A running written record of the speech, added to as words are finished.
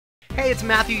Hey, it's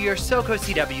Matthew, your SOCO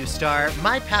CW star.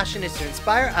 My passion is to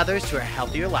inspire others to a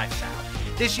healthier lifestyle.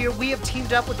 This year, we have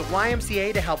teamed up with the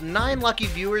YMCA to help 9 lucky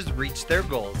viewers reach their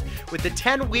goals with the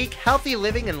 10-week Healthy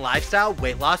Living and Lifestyle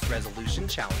Weight Loss Resolution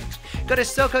Challenge. Go to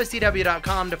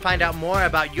SOCOCW.com to find out more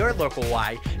about your local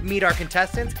Y, meet our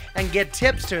contestants, and get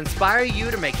tips to inspire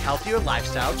you to make healthier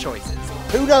lifestyle choices.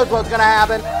 Who knows what's going to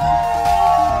happen?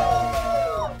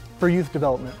 For youth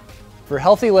development. For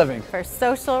healthy living. For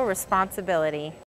social responsibility.